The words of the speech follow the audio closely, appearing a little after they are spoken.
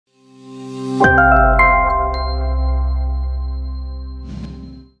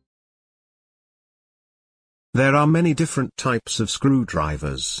There are many different types of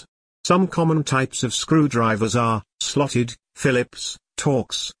screwdrivers. Some common types of screwdrivers are slotted, Phillips,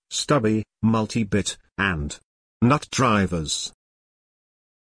 Torx, stubby, multi-bit, and nut drivers.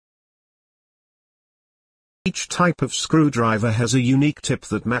 Each type of screwdriver has a unique tip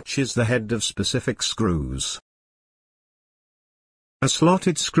that matches the head of specific screws. A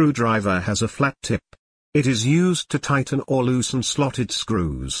slotted screwdriver has a flat tip. It is used to tighten or loosen slotted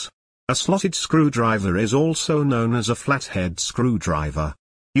screws. A slotted screwdriver is also known as a flathead screwdriver.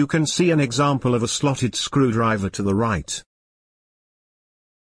 You can see an example of a slotted screwdriver to the right.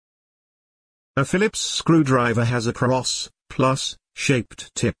 A Phillips screwdriver has a cross, plus,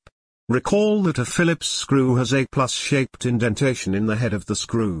 shaped tip. Recall that a Phillips screw has a plus-shaped indentation in the head of the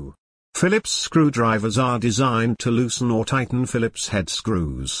screw. Phillips screwdrivers are designed to loosen or tighten Phillips head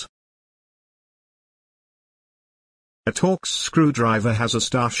screws. A Torx screwdriver has a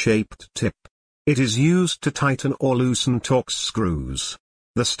star-shaped tip. It is used to tighten or loosen Torx screws.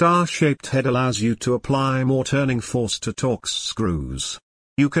 The star-shaped head allows you to apply more turning force to Torx screws.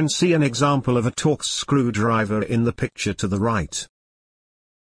 You can see an example of a Torx screwdriver in the picture to the right.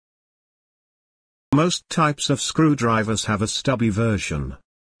 Most types of screwdrivers have a stubby version.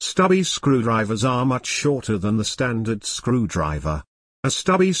 Stubby screwdrivers are much shorter than the standard screwdriver. A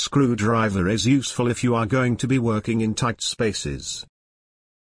stubby screwdriver is useful if you are going to be working in tight spaces.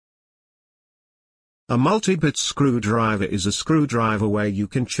 A multi-bit screwdriver is a screwdriver where you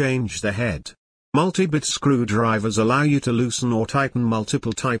can change the head. Multi-bit screwdrivers allow you to loosen or tighten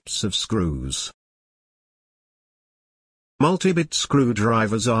multiple types of screws. Multi-bit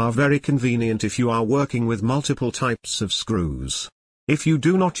screwdrivers are very convenient if you are working with multiple types of screws. If you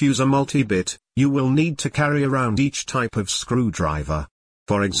do not use a multi-bit, you will need to carry around each type of screwdriver.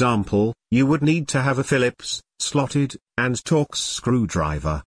 For example, you would need to have a Phillips, slotted, and Torx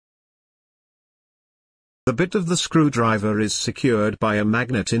screwdriver. The bit of the screwdriver is secured by a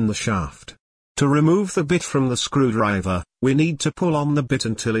magnet in the shaft. To remove the bit from the screwdriver, we need to pull on the bit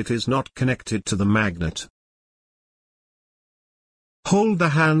until it is not connected to the magnet. Hold the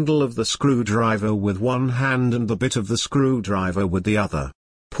handle of the screwdriver with one hand and the bit of the screwdriver with the other.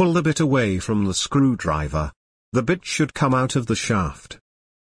 Pull the bit away from the screwdriver. The bit should come out of the shaft.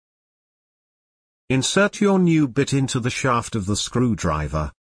 Insert your new bit into the shaft of the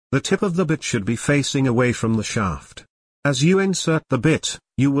screwdriver. The tip of the bit should be facing away from the shaft. As you insert the bit,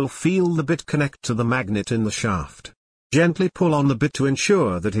 you will feel the bit connect to the magnet in the shaft. Gently pull on the bit to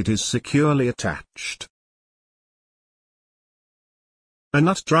ensure that it is securely attached. A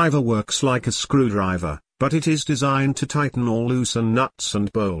nut driver works like a screwdriver, but it is designed to tighten or loosen nuts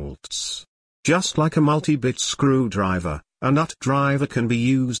and bolts. Just like a multi-bit screwdriver, a nut driver can be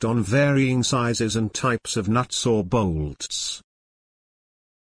used on varying sizes and types of nuts or bolts.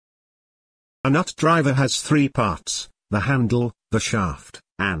 A nut driver has three parts: the handle, the shaft,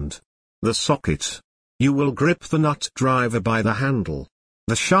 and the socket. You will grip the nut driver by the handle.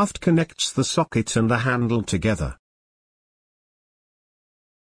 The shaft connects the socket and the handle together.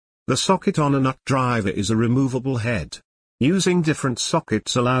 The socket on a nut driver is a removable head. Using different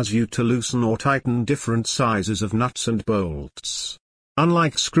sockets allows you to loosen or tighten different sizes of nuts and bolts.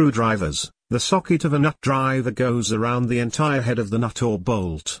 Unlike screwdrivers, the socket of a nut driver goes around the entire head of the nut or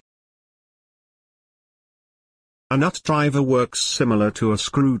bolt. A nut driver works similar to a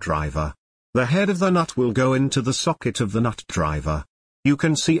screwdriver. The head of the nut will go into the socket of the nut driver. You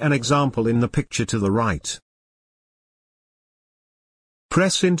can see an example in the picture to the right.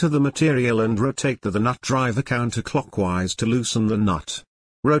 Press into the material and rotate the nut driver counterclockwise to loosen the nut.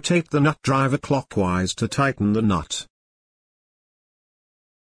 Rotate the nut driver clockwise to tighten the nut.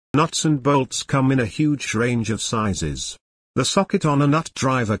 Nuts and bolts come in a huge range of sizes. The socket on a nut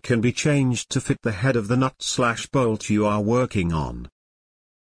driver can be changed to fit the head of the nut/bolt you are working on.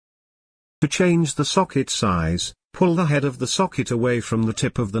 To change the socket size, pull the head of the socket away from the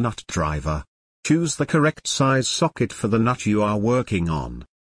tip of the nut driver. Choose the correct size socket for the nut you are working on.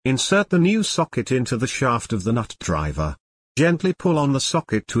 Insert the new socket into the shaft of the nut driver. Gently pull on the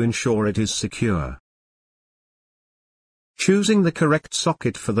socket to ensure it is secure. Choosing the correct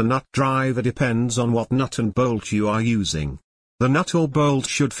socket for the nut driver depends on what nut and bolt you are using. The nut or bolt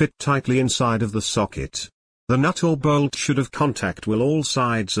should fit tightly inside of the socket. The nut or bolt should have contact with all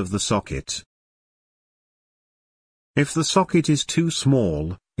sides of the socket. If the socket is too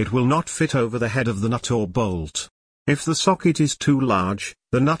small, it will not fit over the head of the nut or bolt. If the socket is too large,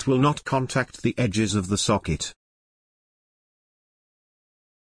 the nut will not contact the edges of the socket.